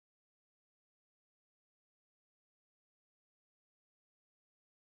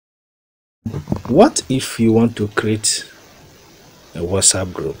What if you want to create a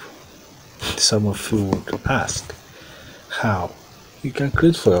WhatsApp group? Some of you would ask how. You can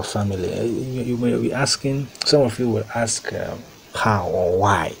create for your family. You may be asking, some of you will ask how or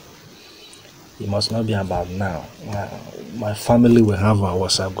why. It must not be about now. My family will have a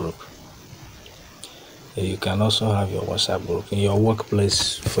WhatsApp group. You can also have your WhatsApp group in your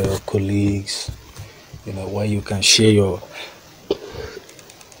workplace for your colleagues, where you can share your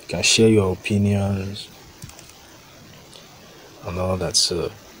opinions and all that.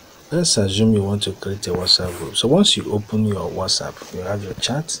 So let's assume you want to create a WhatsApp group. So once you open your WhatsApp, you have your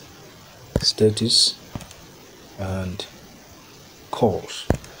chat, status, and calls.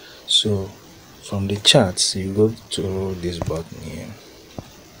 So from the chats, you go to this button here.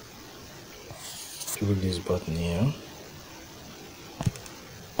 Click this button here.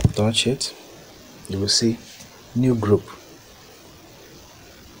 Touch it. You will see new group.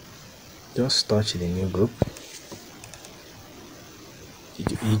 Just touch the new group.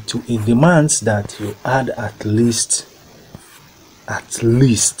 It demands that you add at least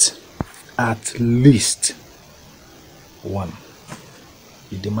one.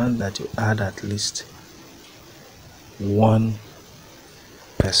 It demands that you add at least one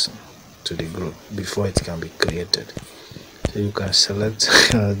person to the group before it can be created. So you can select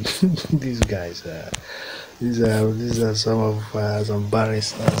these guys. These are some of some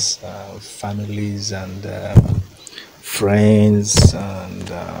barristers, families, and friends,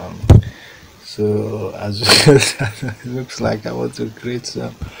 and so as it looks like I want to create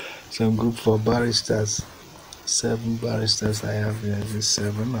some group for barristers. 7 barristers I have here. There's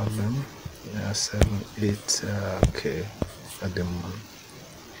 7 of them. Yeah, 7, 8. Okay, at the moment.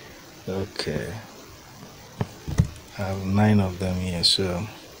 Okay, I have 9 of them here. So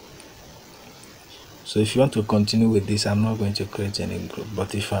if you want to continue with this, I'm not going to create any group,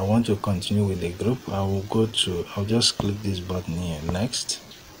 but if I want to continue with the group, I'll just click this button here, next.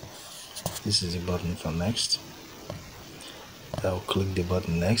 This is the button for next. I'll click the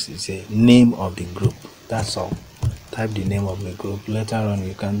button next. It's a name of the group. That's all. Type the name of the group. Later on,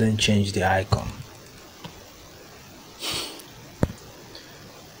 you can then change the icon.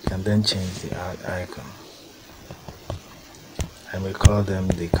 You can then change the icon. I may call them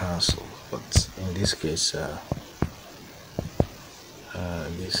the council, but in this case,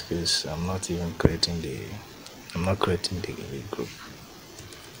 I'm not creating the group.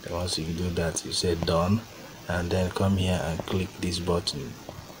 Then once you do that, you say done, and then come here and click this button.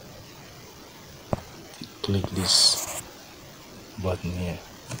 Click this button here,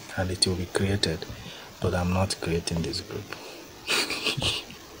 and it will be created. But I'm not creating this group.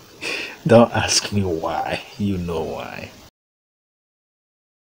 Don't ask me why. You know why.